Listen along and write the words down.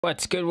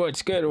What's good?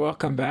 What's good?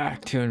 Welcome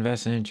back to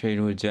Investing and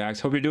Trading with Jax.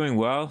 Hope you're doing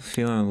well.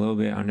 Feeling a little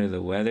bit under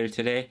the weather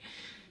today,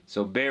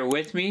 so bear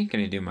with me.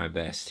 Gonna do my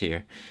best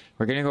here.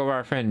 We're gonna go over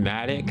our friend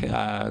Matic.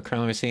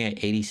 Currently we're sitting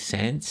at 80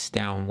 cents,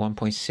 down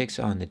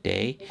 1.6 on the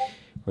day.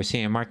 We're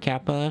seeing a market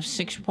cap of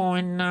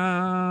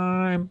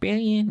 6.9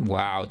 billion.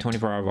 Wow,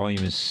 24-hour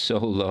volume is so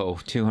low,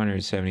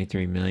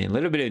 273 million. A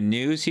little bit of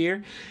news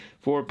here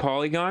for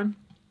Polygon.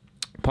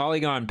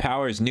 Polygon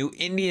powers new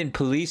Indian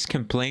police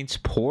complaints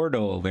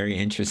portal. Very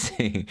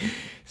interesting.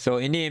 So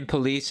Indian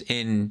police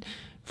in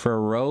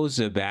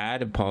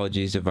Firozabad,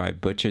 apologies if I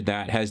butchered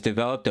that, has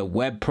developed a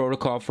web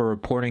protocol for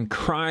reporting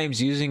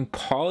crimes using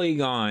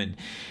Polygon,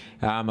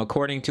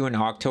 according to an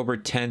October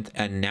 10th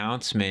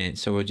announcement.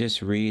 So we'll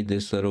just read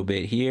this little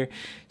bit here.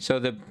 So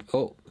the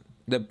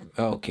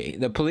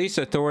police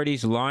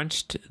authorities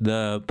launched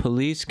the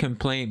police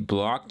complaint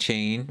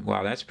blockchain.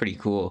 Wow, that's pretty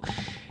cool.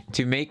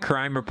 To make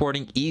crime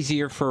reporting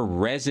easier for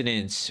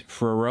residents.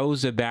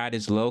 Firozabad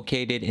is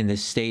located in the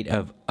state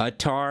of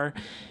Uttar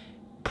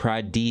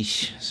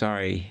Pradesh.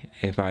 Sorry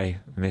if I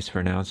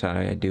mispronounced that.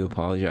 I do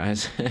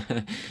apologize.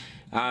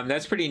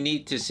 That's pretty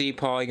neat to see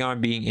Polygon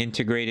being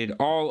integrated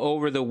all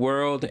over the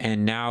world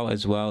and now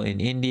as well in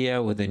India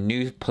with a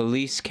new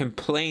police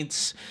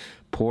complaints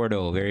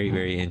portal. Very,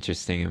 very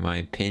interesting in my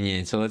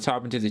opinion. So let's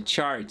hop into the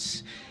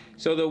charts.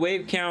 So the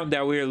wave count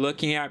that we're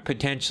looking at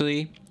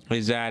potentially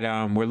is that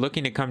we're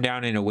looking to come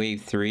down in a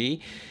wave 3,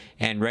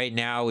 and right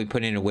now we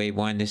put in a wave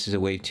 1. This is a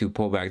wave 2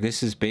 pullback.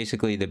 This is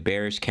basically the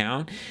bearish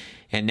count,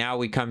 and now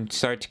we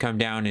start to come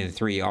down in a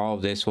 3. All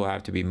of this will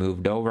have to be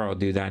moved over. I'll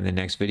do that in the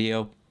next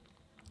video.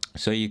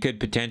 So you could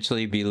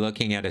potentially be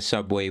looking at a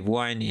sub wave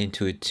 1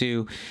 into a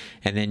 2,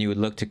 and then you would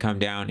look to come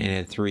down in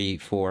a 3,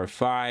 4,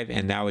 5,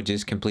 and that would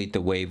just complete the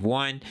wave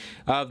 1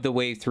 of the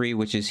wave 3,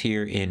 which is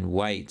here in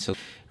white. So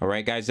all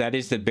right, guys, that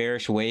is the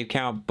bearish wave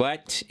count.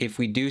 But if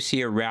we do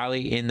see a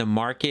rally in the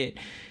market,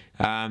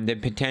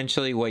 then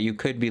potentially what you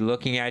could be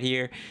looking at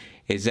here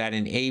is that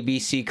an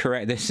ABC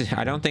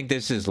I don't think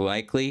this is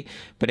likely,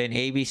 but an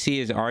ABC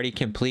is already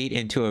complete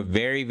into a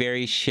very,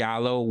 very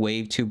shallow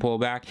wave 2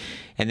 pullback,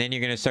 and then you're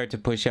going to start to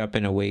push up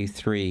in a wave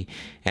 3.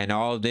 And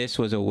all of this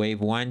was a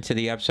wave 1 to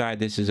the upside.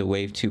 This is a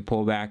wave 2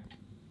 pullback.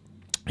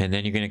 And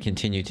then you're going to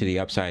continue to the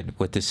upside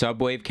with the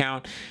subwave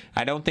count.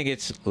 I don't think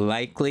it's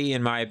likely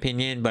in my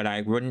opinion, but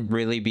I wouldn't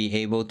really be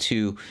able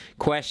to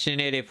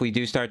question it if we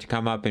do start to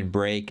come up and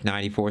break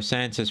 94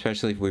 cents,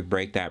 especially if we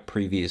break that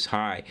previous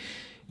high.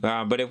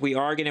 But if we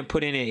are going to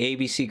put in an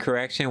ABC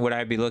correction, what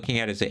I'd be looking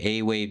at is an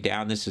A wave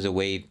down. This is a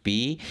wave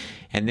B,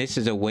 and this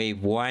is a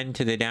wave 1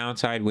 to the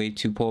downside, wave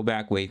 2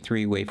 pullback, wave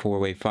 3, wave 4,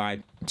 wave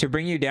 5. To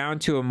bring you down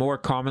to a more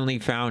commonly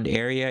found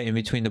area in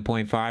between the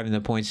 0.5 and the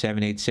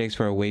 0.786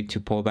 for a wave 2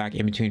 pullback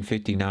in between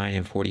 59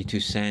 and 42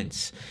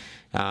 cents.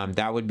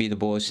 That would be the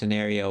bullish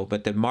scenario,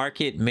 but the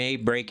market may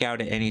break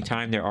out at any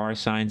time. There are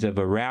signs of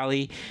a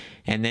rally,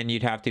 and then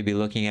you'd have to be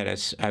looking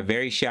at a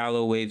very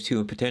shallow wave 2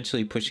 and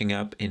potentially pushing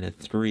up in a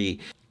 3.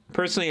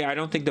 Personally, I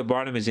don't think the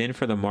bottom is in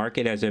for the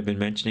market, as I've been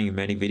mentioning in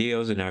many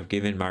videos, and I've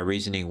given my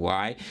reasoning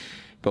why.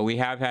 But we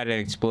have had an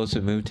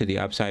explosive move to the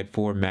upside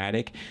for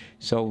Matic.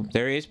 So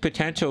there is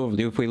potential.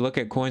 If we look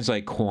at coins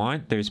like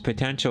Quant, there's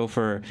potential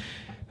for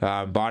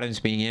bottoms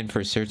being in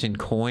for certain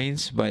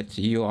coins. But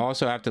you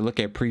also have to look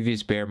at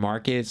previous bear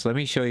markets. Let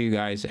me show you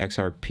guys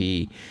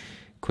XRP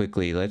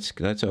quickly.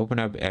 Let's open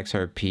up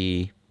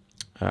XRP.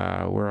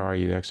 Where are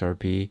you,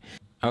 XRP?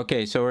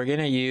 Okay, so we're going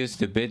to use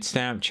the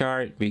Bitstamp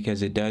chart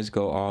because it does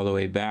go all the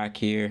way back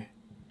here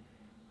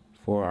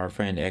for our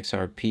friend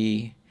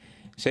XRP.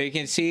 So you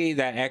can see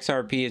that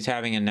XRP is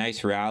having a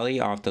nice rally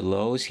off the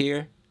lows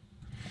here.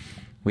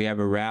 We have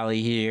a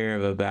rally here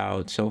of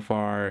about, so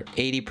far,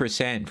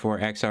 80% for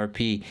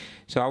XRP.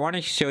 So I want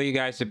to show you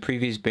guys the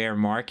previous bear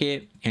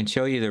market and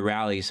show you the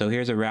rally. So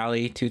here's a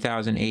rally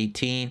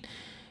 2018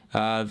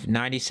 of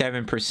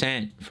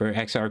 97% for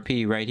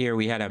XRP. Right here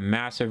we had a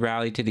massive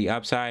rally to the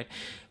upside,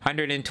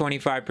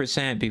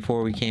 125%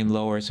 before we came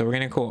lower. So we're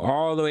going to go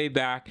all the way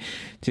back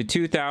to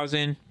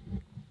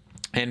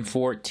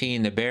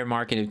 2014, the bear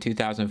market of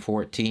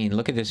 2014.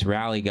 Look at this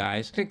rally,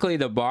 guys. Technically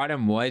the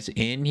bottom was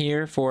in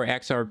here for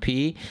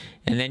XRP,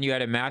 and then you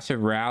had a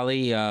massive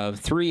rally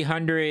of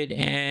 300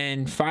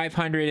 and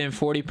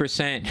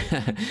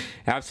 540%.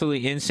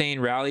 Absolutely insane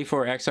rally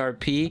for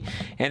XRP,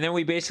 and then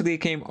we basically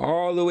came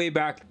all the way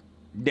back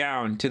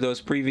down to those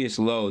previous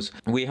lows.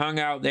 We hung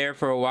out there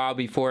for a while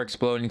before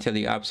exploding to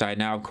the upside.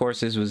 Now, of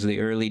course, this was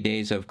the early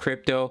days of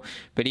crypto,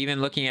 but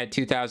even looking at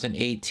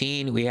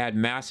 2018, we had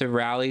massive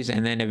rallies,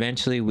 and then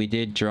eventually we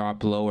did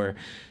drop lower.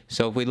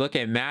 So if we look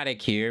at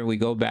Matic here, we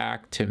go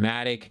back to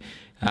Matic.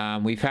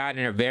 We've had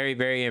a very,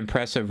 very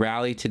impressive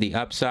rally to the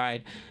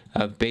upside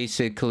of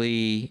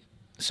basically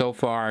so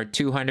far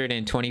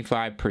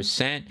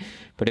 225%.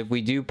 But if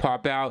we do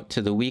pop out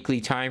to the weekly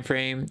time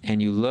frame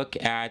and you look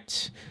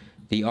at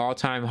the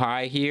all-time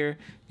high here,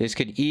 this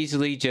could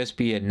easily just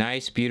be a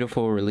nice,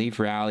 beautiful relief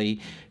rally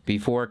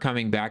before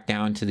coming back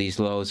down to these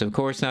lows. Of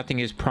course, nothing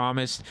is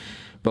promised,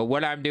 But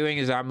what I'm doing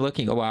is I'm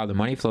looking, oh wow, the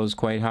money flow is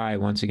quite high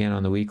once again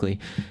on the weekly.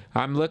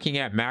 I'm looking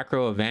at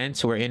macro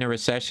events. We're in a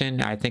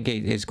recession. I think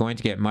it is going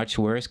to get much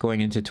worse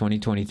going into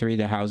 2023.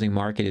 The housing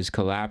market is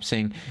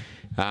collapsing.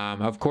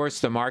 Of course,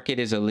 the market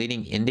is a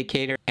leading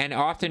indicator and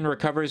often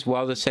recovers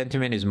while the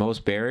sentiment is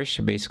most bearish.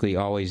 Basically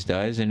always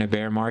does in a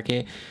bear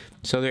market.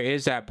 So there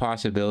is that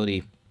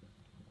possibility.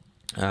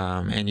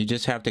 And you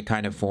just have to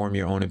kind of form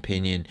your own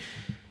opinion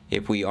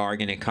if we are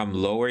going to come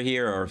lower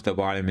here or if the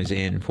bottom is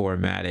in for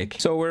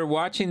Matic. So we're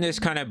watching this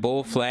kind of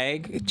bull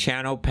flag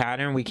channel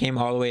pattern. We came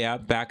all the way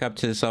up, back up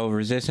to this level of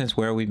resistance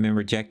where we've been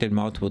rejected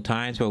multiple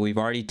times, but we've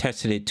already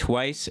tested it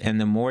twice. And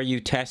the more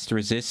you test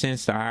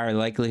resistance, the higher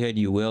likelihood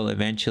you will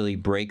eventually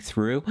break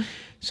through.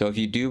 So if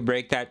you do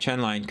break that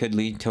trend line, could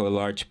lead to a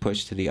large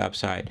push to the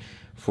upside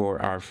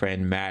for our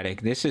friend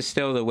Matic. This is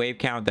still the wave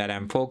count that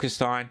I'm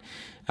focused on.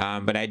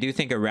 But I do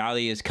think a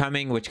rally is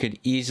coming, which could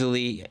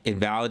easily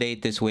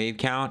invalidate this wave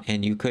count,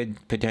 and you could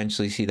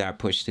potentially see that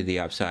push to the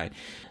upside.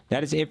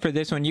 That is it for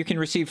this one. You can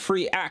receive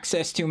free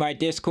access to my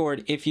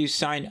Discord if you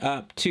sign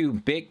up to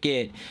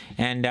BitGet,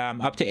 and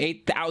up to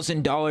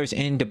 $8,000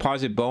 in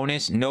deposit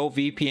bonus. No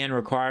VPN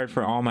required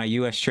for all my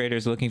US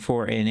traders looking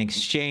for an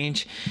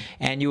exchange,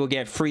 and you will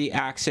get free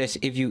access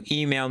if you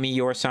email me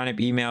your sign up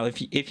email.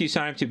 If you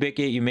sign up to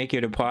BitGet, you make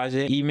your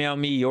deposit, email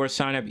me your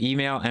sign up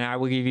email, and I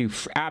will give you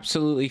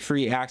absolutely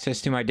free access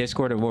to my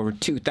Discord of over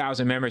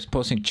 2,000 members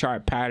posting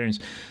chart patterns,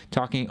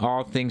 talking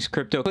all things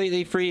crypto.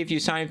 Completely free. If you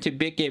sign up to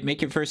BitGet,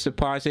 make your first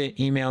deposit,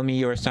 email me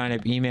your sign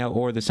up email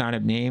or the sign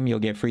up name. You'll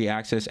get free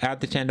access at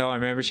the $10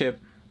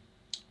 membership.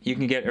 You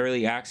can get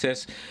early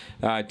access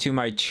to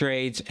my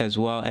trades as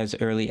well as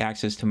early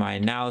access to my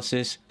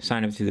analysis.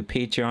 Sign up through the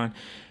Patreon.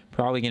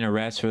 Probably gonna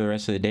rest for the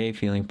rest of the day,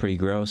 feeling pretty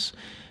gross,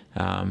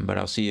 but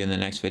I'll see you in the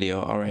next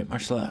video. All right,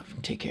 much love,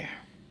 take care.